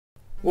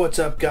What's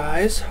up,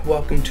 guys?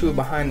 Welcome to a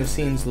behind the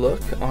scenes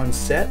look on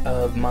set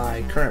of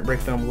my current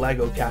brickfilm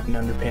Lego Captain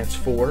Underpants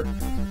 4.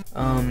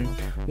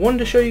 Wanted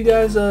to show you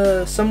guys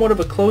somewhat of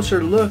a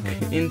closer look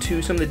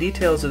into some of the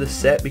details of the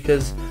set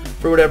because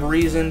for whatever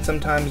reason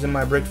sometimes in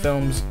my brick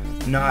films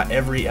not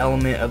every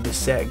element of the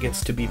set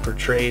gets to be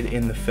portrayed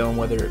in the film,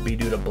 whether it be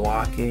due to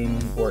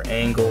blocking or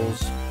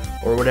angles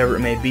or whatever it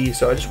may be.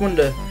 So I just wanted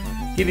to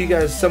give you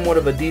guys somewhat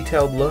of a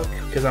detailed look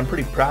because I'm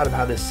pretty proud of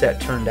how this set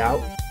turned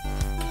out.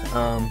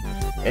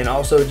 And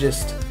also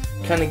just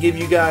kind of give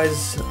you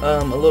guys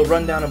a little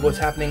rundown of what's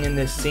happening in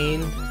this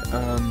scene.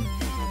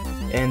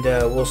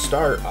 We'll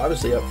start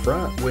obviously up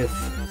front with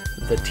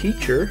the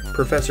teacher,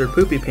 Professor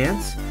Poopy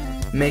Pants,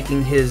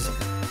 making his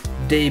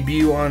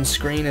debut on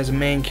screen as a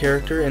main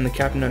character in the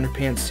Captain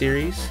Underpants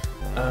series.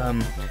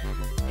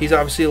 He's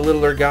obviously a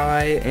littler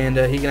guy and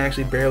he can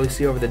actually barely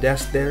see over the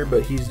desk there,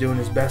 but he's doing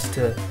his best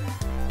to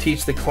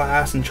teach the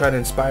class and try to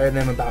inspire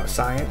them about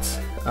science.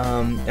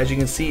 As you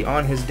can see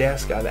on his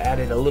desk, I've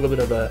added a little bit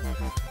of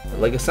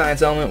a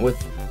science element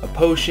with a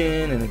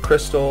potion and a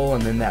crystal,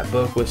 and then that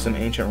book with some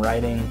ancient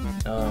writing.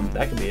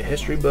 That could be a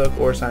history book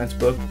or a science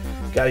book.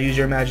 Gotta use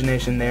your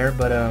imagination there.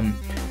 But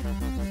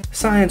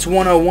Science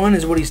 101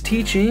 is what he's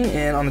teaching,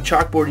 and on the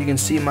chalkboard you can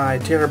see my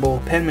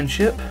terrible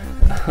penmanship,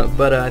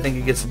 but I think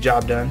it gets the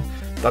job done.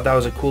 Thought that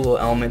was a cool little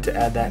element to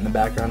add that in the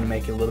background to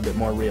make it a little bit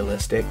more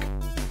realistic.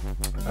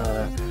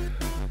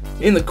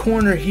 In the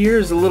corner here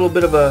is a little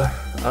bit of a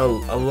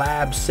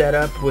lab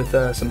setup with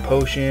some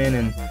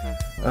potion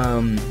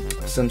and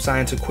some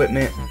science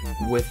equipment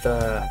with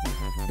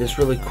this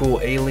really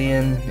cool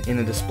alien in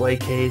a display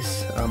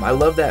case. I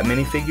love that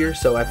minifigure,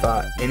 so I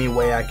thought any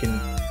way I can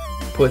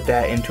put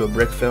that into a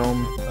brick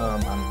film,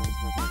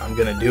 I'm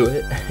gonna do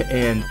it.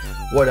 And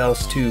what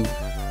else to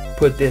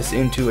put this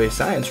into a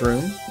science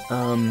room,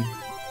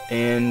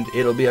 and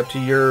it'll be up to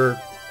your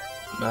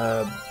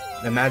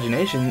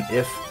imagination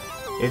if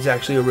it's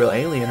actually a real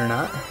alien or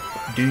not.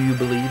 Do you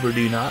believe or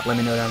do you not? Let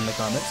me know down in the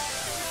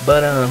comments.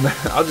 But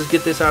I'll just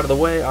get this out of the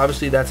way.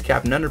 Obviously that's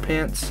Captain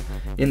Underpants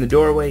in the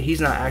doorway. He's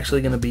not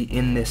actually going to be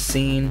in this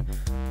scene,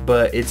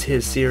 but it's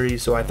his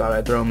series, so I thought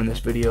I'd throw him in this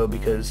video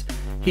because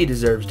he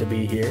deserves to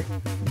be here.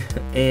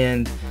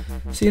 And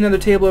see another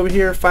table over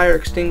here, fire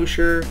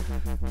extinguisher.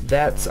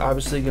 That's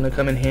obviously going to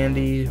come in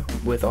handy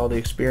with all the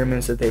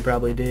experiments that they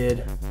probably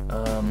did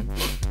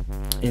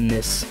in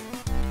this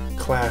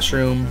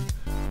classroom.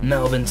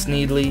 Melvin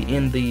Sneedley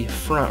in the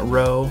front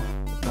row,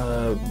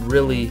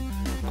 really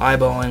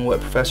eyeballing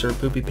what Professor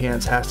Poopy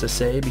Pants has to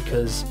say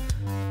because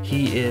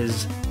he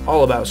is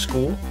all about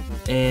school.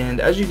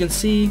 And as you can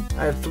see,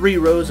 I have 3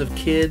 rows of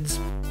kids,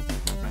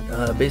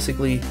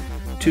 basically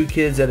 2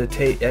 kids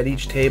at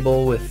each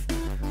table with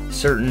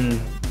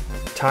certain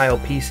tile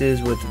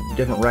pieces with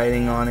different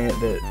writing on it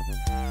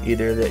that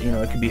either that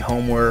it could be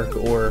homework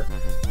or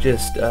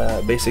just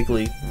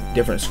basically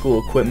different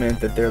school equipment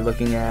that they're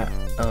looking at.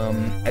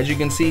 As you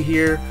can see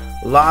here,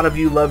 a lot of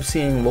you love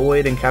seeing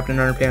Lloyd in Captain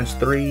Underpants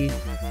 3,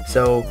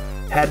 so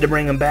had to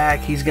bring him back.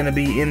 He's going to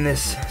be in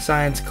this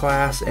science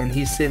class, and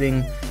he's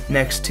sitting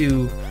next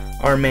to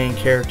our main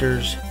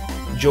characters,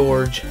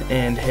 George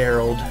and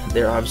Harold.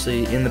 They're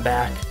obviously in the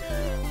back,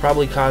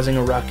 probably causing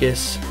a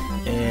ruckus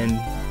and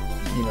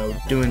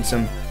doing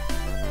some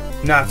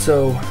not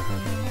so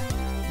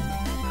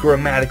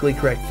grammatically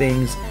correct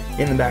things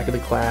in the back of the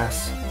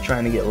class,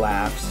 trying to get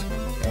laughs.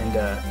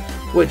 And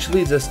which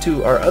leads us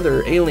to our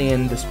other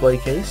alien display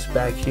case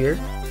back here,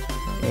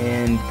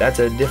 and that's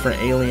a different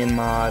alien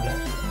mod.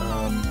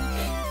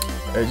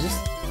 It's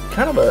just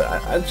kind of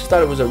I just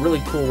thought it was a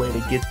really cool way to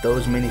get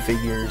those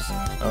minifigures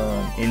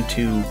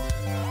into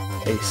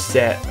a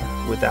set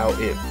without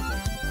it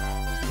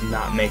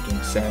not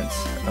making sense.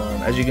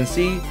 As you can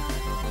see,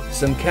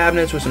 some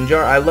cabinets with some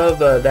jar. I love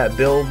that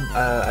build.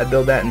 I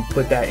built that and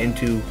put that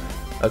into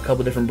a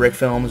couple different brick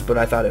films, but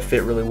I thought it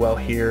fit really well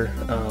here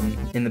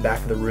in the back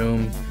of the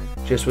room,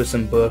 just with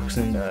some books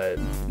and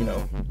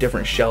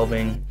different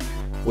shelving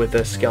with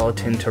a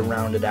skeleton to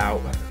round it out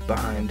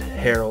behind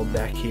Harold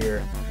back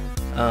here.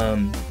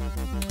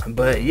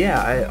 But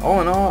yeah,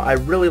 all in all, I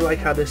really like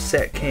how this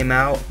set came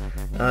out.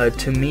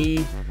 To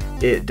me,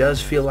 it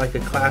does feel like a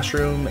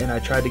classroom, and I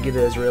tried to get it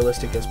as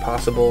realistic as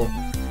possible.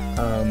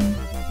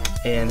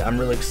 And I'm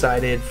really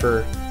excited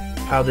for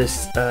how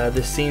this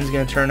scene's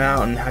going to turn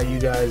out and how you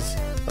guys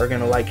are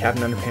going to like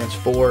Captain Underpants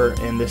 4,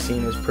 and this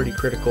scene is pretty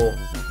critical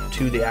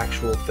to the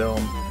actual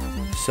film.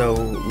 So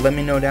let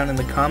me know down in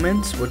the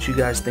comments what you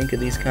guys think of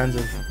these kinds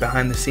of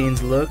behind the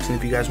scenes looks, and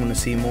if you guys want to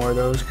see more of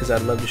those, because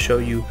I'd love to show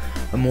you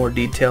a more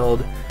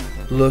detailed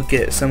look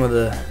at some of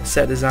the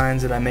set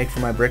designs that I make for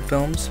my brick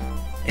films.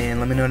 And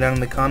let me know down in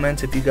the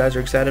comments if you guys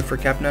are excited for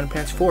Captain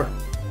Underpants 4.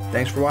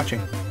 Thanks for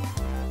watching.